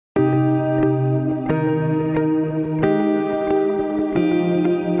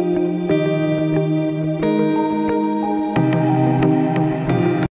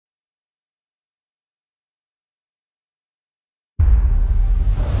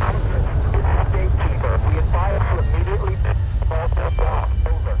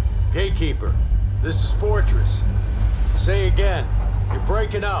This is Fortress. Say again. You're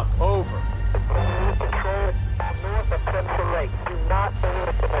breaking up. Over. Control, north of Crimson Lake. Do not move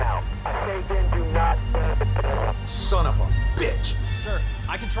it now. I say again, do not move it now. Son of a bitch. Sir,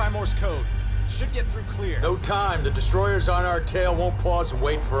 I can try Morse code. Should get through clear. No time. The destroyers on our tail won't pause and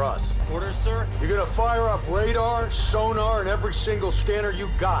wait for us. Orders, sir? You're gonna fire up radar, sonar, and every single scanner you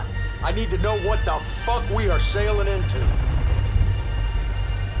got. I need to know what the fuck we are sailing into.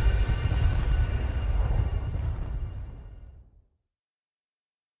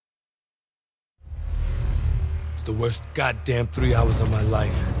 It's the worst goddamn 3 hours of my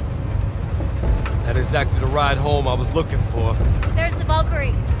life. Not exactly the ride home I was looking for. There's the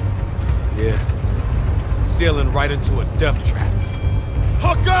Valkyrie. Yeah. Sailing right into a death trap.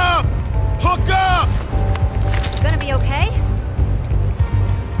 Hook up! Hook up! You gonna be okay?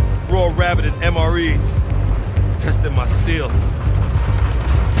 Raw Rabbit and MREs. Testing my steel.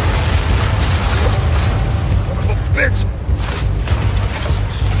 Son of a bitch!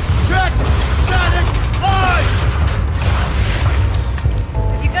 Check! Static! Line!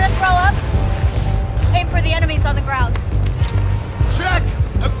 If you're gonna throw up, aim for the enemies on the ground. Check!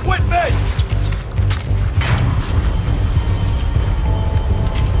 Equipment!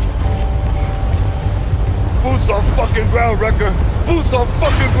 Boots on fucking ground, Wrecker! Boots on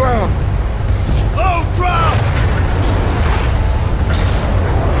fucking ground! Low drop!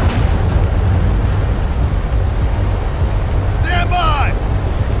 Stand by!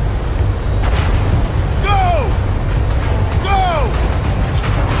 Go! Go!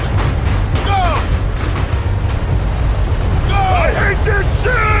 Go! Go! I hate this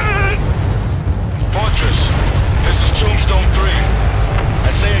shit! Fortress, this is Tombstone 3.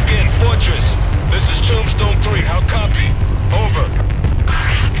 I say again, Fortress, this is Tombstone 3. How copy? Over.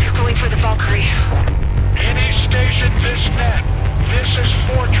 You're going for the Valkyrie. Any station this net. This is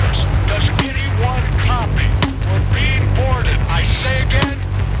Fortress. Does anyone copy? We're being boarded. I say again.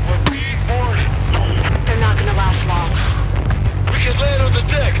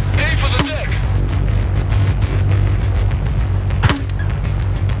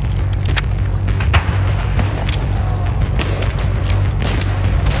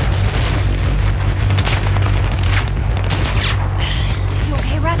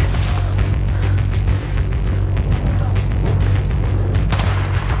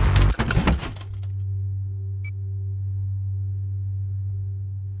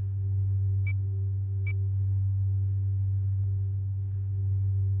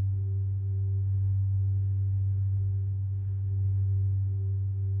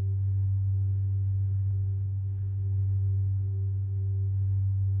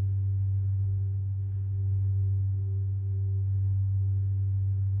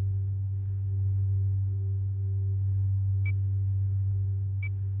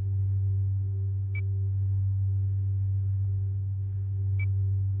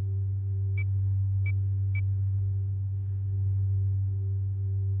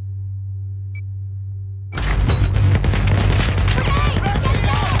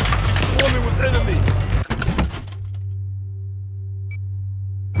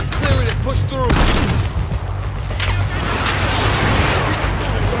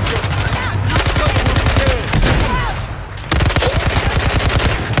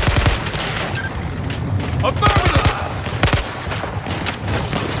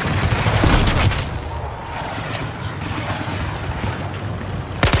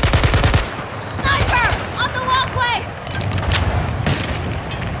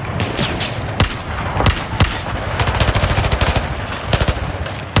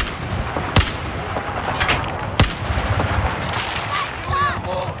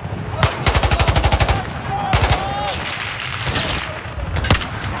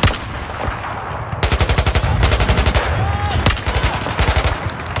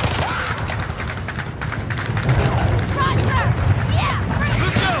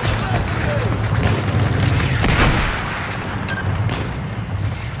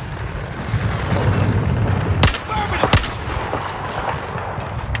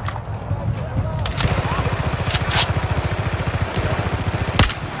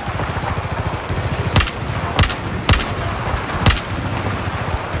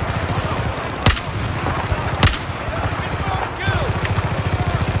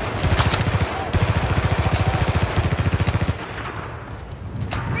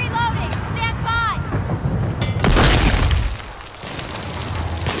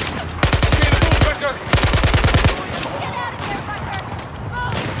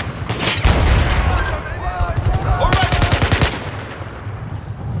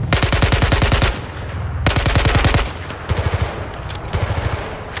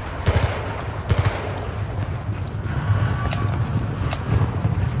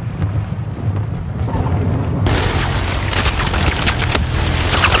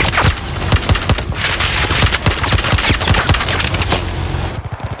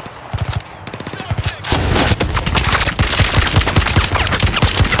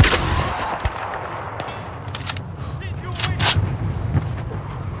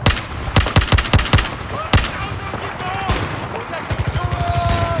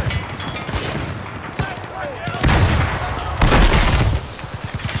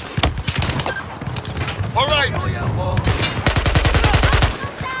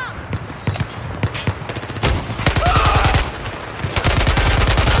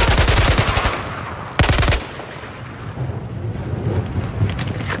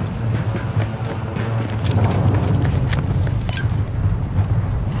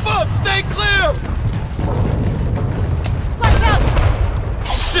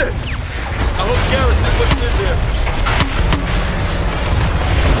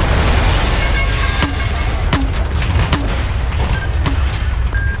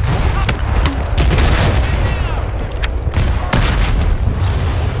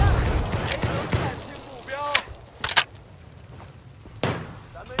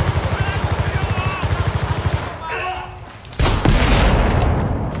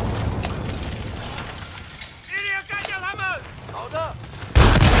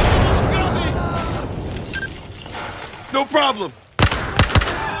 problem?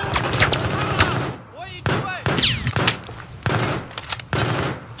 What are you doing?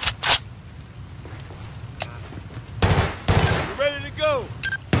 We're ready to go.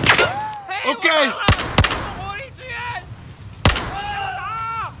 Hey, Okay.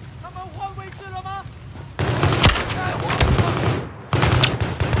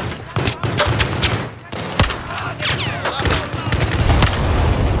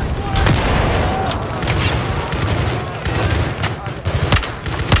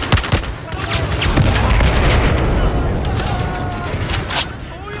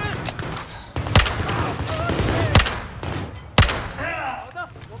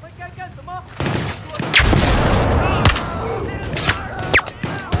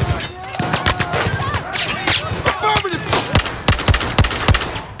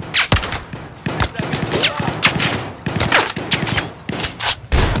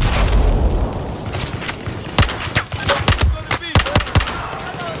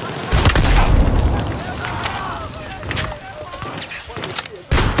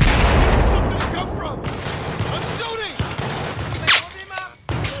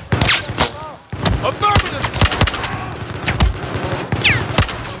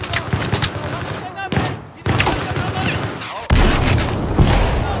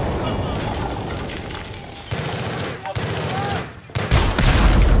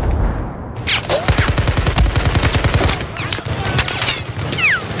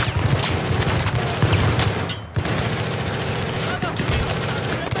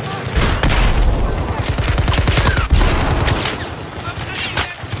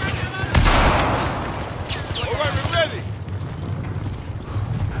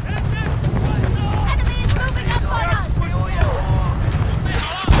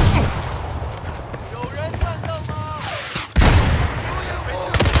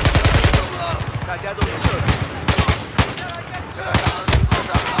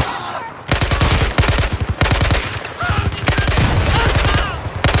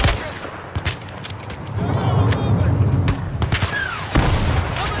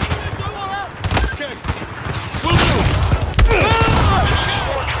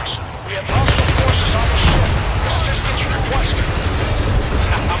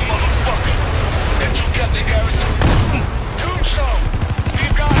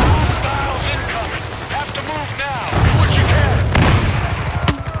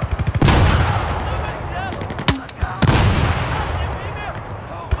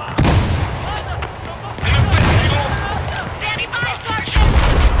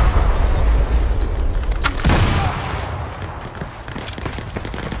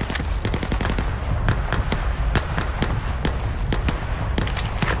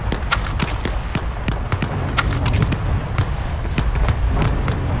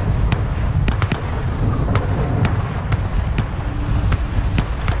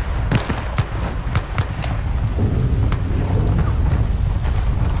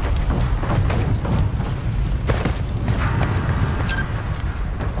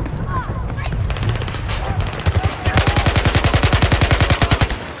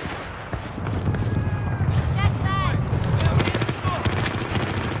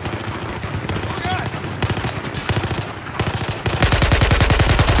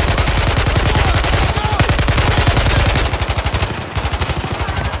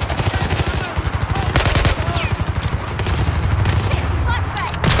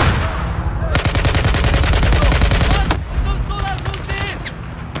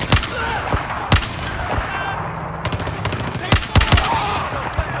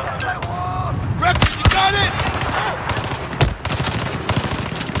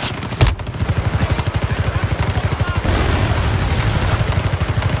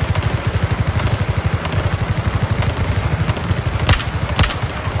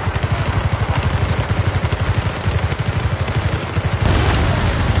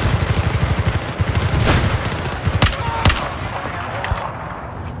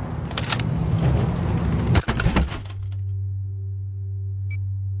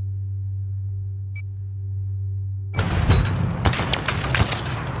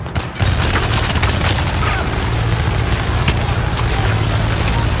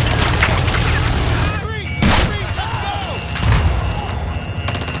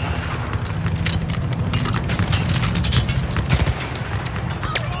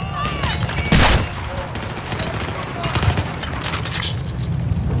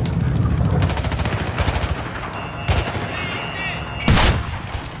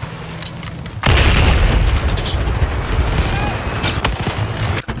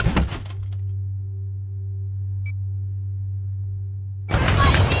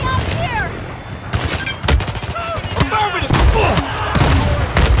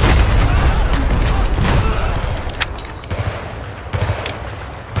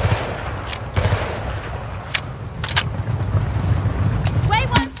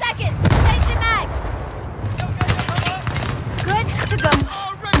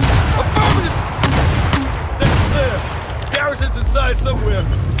 somewhere.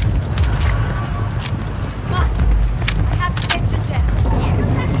 Come on. I have to get Jinjin.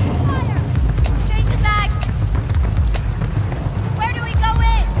 Fire! Change the bags. Where do we go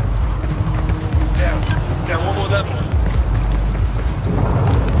in? Down one more level.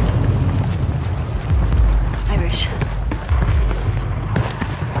 Irish.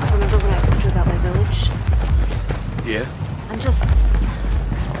 Remember when I told you about my village? Yeah? I'm just...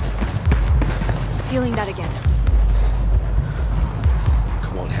 feeling that again.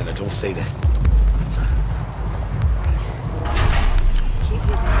 Come on, Hannah, don't say that. Keep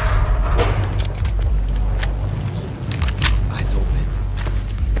moving. Eyes open.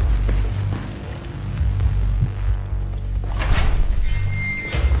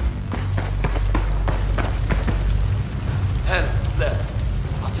 Hannah, left.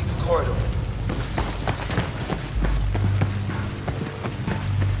 I'll take the corridor.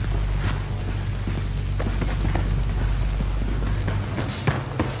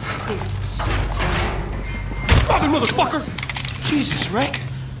 Drop it, motherfucker! Jesus, Rick.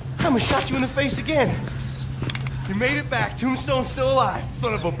 I almost shot you in the face again. You made it back. Tombstone's still alive.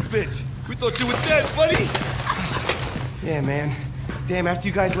 Son of a bitch. We thought you were dead, buddy. Yeah, man. Damn, after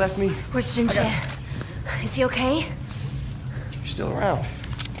you guys left me, Where's Jinjin? Is he okay? you're still around.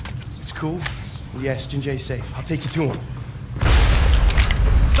 It's cool. Yes, Jinjae's safe. I'll take you to him.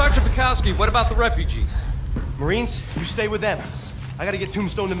 Sergeant Bukowski, what about the refugees? Marines, you stay with them. I gotta get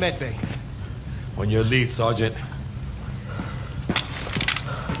Tombstone to medbay. On your lead, Sergeant.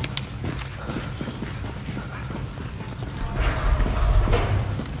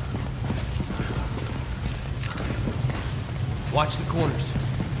 Watch the corners.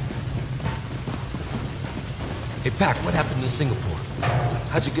 Hey, Pac, what happened to Singapore?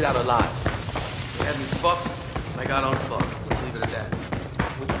 How'd you get out alive? They had me fucked. I got unfucked. Let's leave it at that.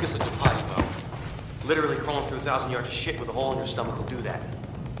 What'd you get such a potty mouth? Literally crawling through 1,000 yards of shit with a hole in your stomach will do that.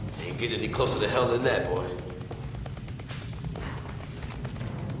 Ain't get any closer to hell than that, boy.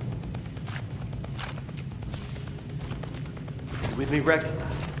 You with me, Rek?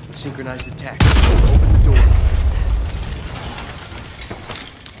 Synchronized attack. Open the door.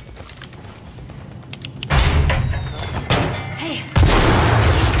 Hey,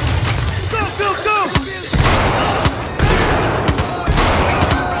 Go, go, go!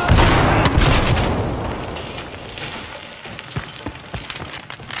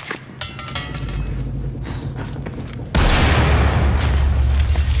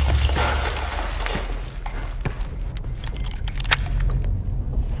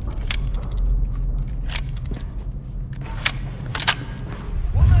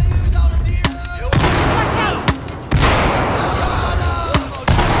 Watch out!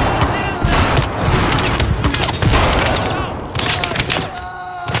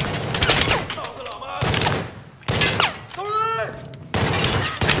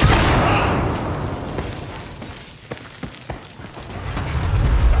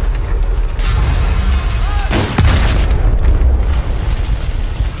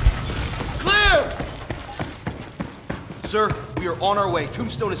 Clear! Sir, we are on our way.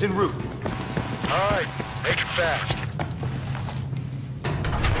 Tombstone is en route. All right, make it fast.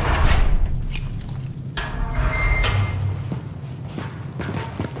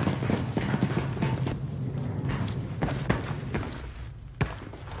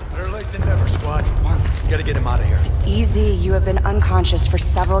 Better late than never, squad. You gotta get him out of here. easy. You have been unconscious for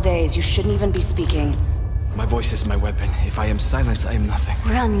several days. You shouldn't even be speaking. My voice is my weapon. If I am silent, I am nothing.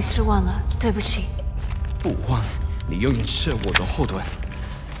 我让你失望了，对不起。不慌，你永远是我的后盾。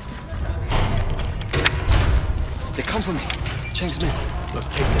They come for me. Chang's men. Look,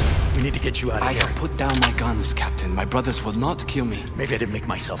 take this. We need to get you out of I here. have put down my guns, Captain. My brothers will not kill me. Maybe I didn't make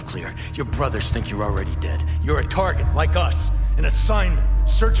myself clear. Your brothers think you're already dead. You're a target, like us. An assignment.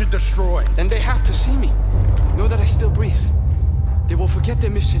 Search and destroy. Then they have to see me. Know that I still breathe. They will forget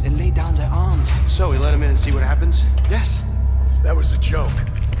their mission and lay down their arms. So, we let him in and see what happens? Yes. That was a joke.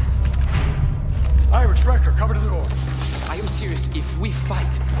 Irish Wrecker, cover to the door. I am serious. If we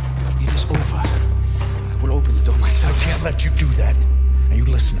fight, it is over. I will open the door myself. I can't let you do that. Now you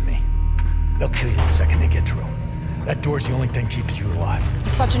listen to me. They'll kill you the second they get through. That door's the only thing keeping you alive.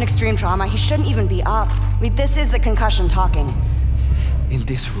 With such an extreme trauma, he shouldn't even be up. I mean, this is the concussion talking. In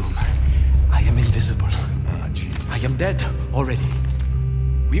this room, I am invisible. Ah, Jesus. I am dead already.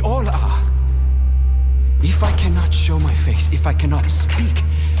 We all are. If I cannot show my face, if I cannot speak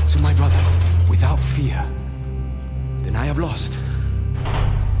to my brothers without fear, then I have lost.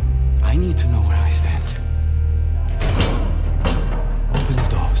 I need to know where I stand. Open the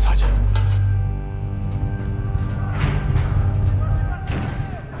door, Sergeant.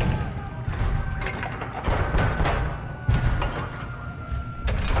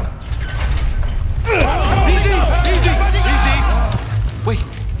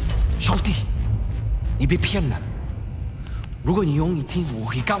 被骗了。如果你愿意听，我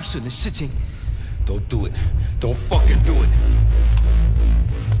会告诉你事情。Don't do it. Don't fucking do it.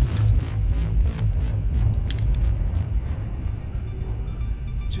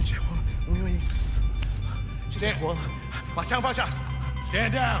 俊杰活了，我们愿意死。俊杰活了，把枪放下。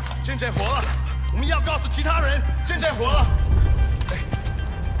Stand down. 俊杰活了，我们要告诉其他人，俊杰活了。哎，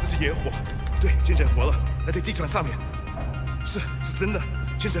这是野火，对，俊杰活了，在这地船上面。是真的，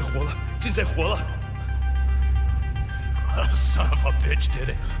俊杰活了，俊杰活了。Son of a bitch did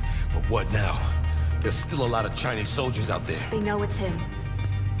it. But what now? There's still a lot of Chinese soldiers out there. They know it's him.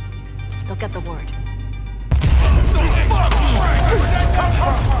 They'll get the word.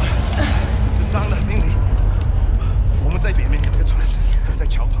 是脏的，命令。我们在北面有个船，在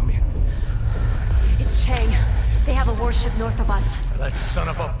桥旁边。It's Chang. They have a warship north of us. That son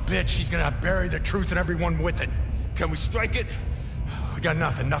of a bitch, he's gonna bury the truth and everyone with it. Can we strike it? We got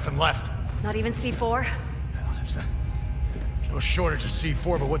nothing left. Not even C4? There's no shortage of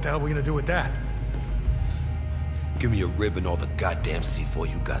C4, but what the hell are we gonna do with that? Give me a rib and all the goddamn C4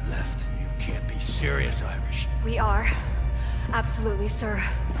 you got left. You can't be serious, Irish. We are. Absolutely, sir.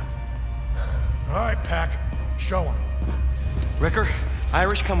 All right, Pack. Show him. Ricker,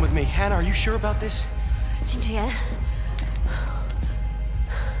 Irish, come with me. Hannah, are you sure about this? 金钱，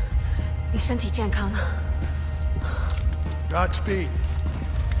你身体健康。 Godspeed.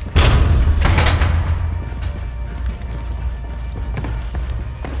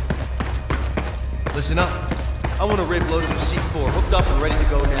 Listen up. I want a rig loaded with C4, hooked up and ready to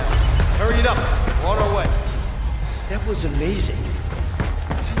go now. Hurry it up. We're on our way. That was amazing.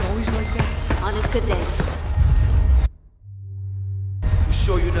 Is he always like that? On his good days. You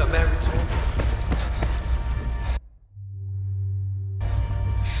sure you're not married to him?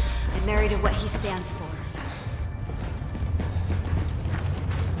 I'm married to what he stands for.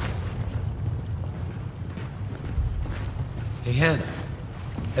 Hey, Hannah.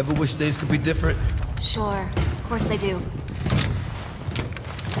 Ever wish things could be different? Sure, of course I do.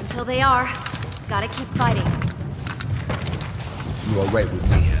 Until they are, gotta keep fighting. You all right with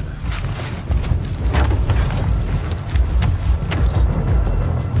me, Hannah?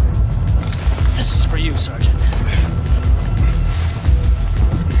 This is for you, Sergeant.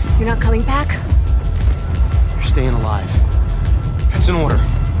 You're not coming back? You're staying alive. That's an order.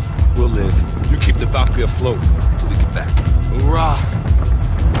 We'll live. You keep the Valkyrie afloat until we get back. Hoorah!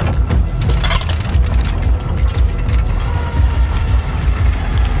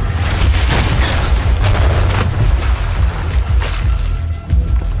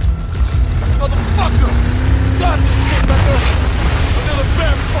 Motherfucker! Stop this shit like another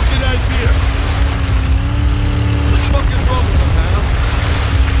bad fucking idea! What the fuck is wrong with them, Hannah?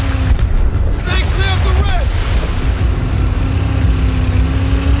 Stay clear of the red!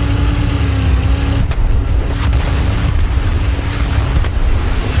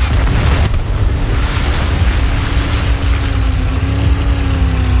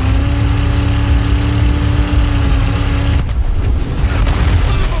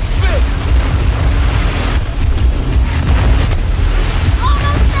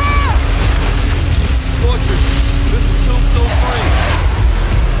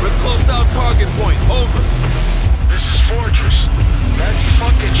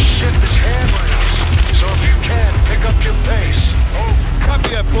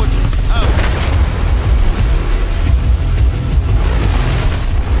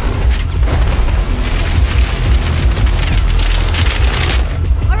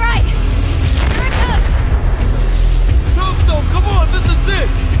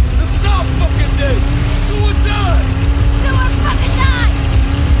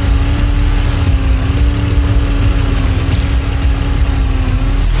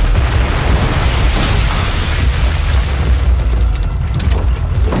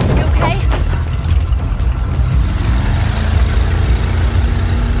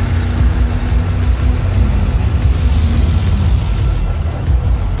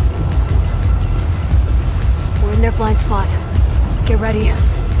 Blind spot. Get ready.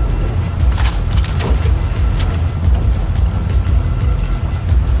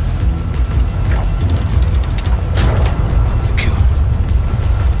 Secure.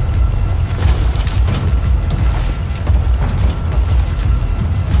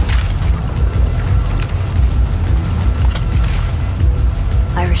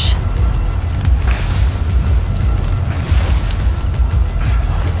 Irish.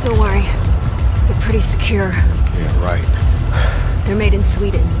 Don't worry. They're pretty secure. Yeah, right. They're made in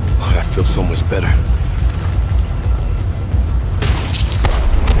Sweden. Oh, that feels so much better.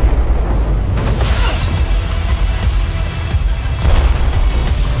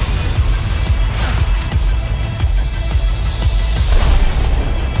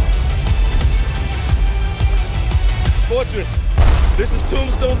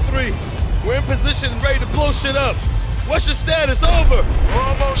 Tombstone 3. We're in position and ready to blow shit up. What's your status? Over. We're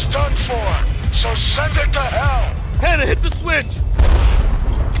almost done for, so send it to hell. Hannah, hit the switch.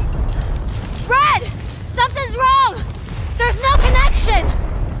 Red! Something's wrong! There's no connection!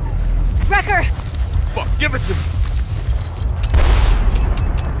 Wrecker! Fuck, give it to me.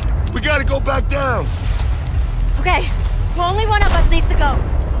 We gotta go back down. Okay, well, only one of us needs to go.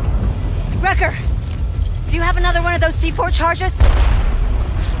 Wrecker, do you have another one of those C4 charges?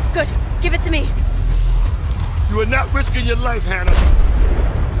 Good, give it to me. You are not risking your life, Hannah.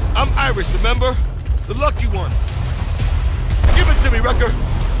 I'm Irish, remember? The lucky one. Give it to me, Wrecker.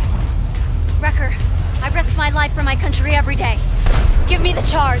 Wrecker, I risk my life for my country every day. Give me the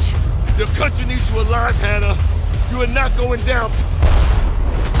charge. Your country needs you alive, Hannah. You are not going down.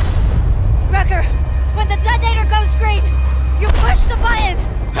 Wrecker, when the detonator goes green, you push the button!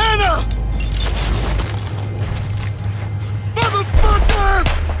 Hannah! Motherfuckers!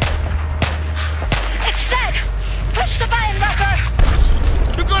 It's set! Push the button, Wrecker!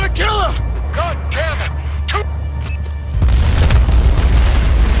 You're gonna kill her! God damn it!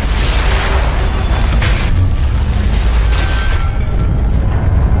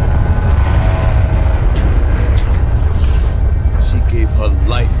 She gave her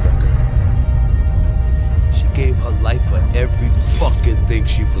life, Wrecker. She gave her life for every fucking thing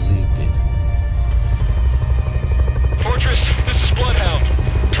she believed in. Fortress, this is Bloodhound.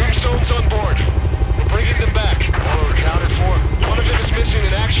 Tombstone's on board. We're bringing them back. All are accounted for. One of them is missing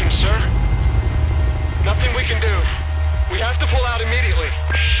in action, sir. Nothing we can do. We have to pull out immediately.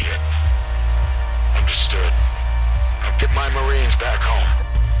 Shit. Understood. I'll get my Marines back home.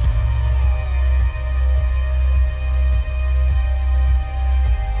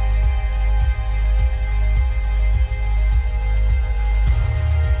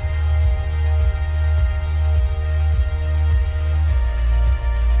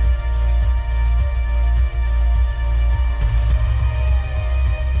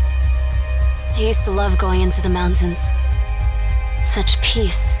 I used to love going into the mountains. Such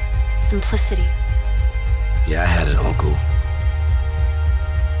peace, simplicity. Yeah, I had an uncle.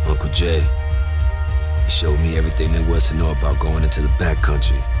 Uncle Jay. He showed me everything there was to know about going into the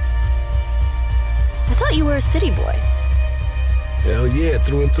backcountry. I thought you were a city boy. Hell yeah,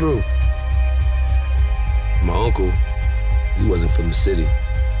 through and through. My uncle, he wasn't from the city.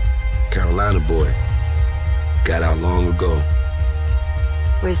 Carolina boy. Got out long ago.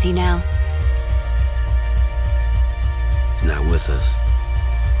 Where's he now? He's not with us.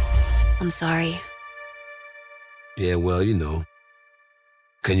 I'm sorry. Yeah, well, you know.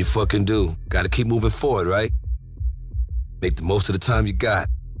 Can you fucking do? Gotta keep moving forward, right? Make the most of the time you got.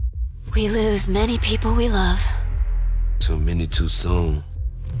 We lose many people we love. Too many too soon.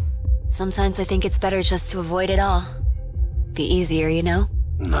 Sometimes I think it's better just to avoid it all. Be easier, you know?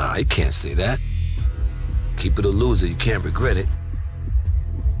 Nah, you can't say that. Keep it a loser, you can't regret it.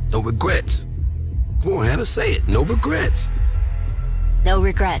 No regrets. Come on, Hannah, say it. No regrets. No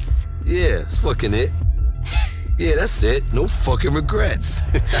regrets. Yeah, that's fucking it. Yeah, that's it. No fucking regrets.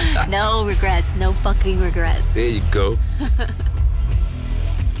 No regrets. No fucking regrets. There you go.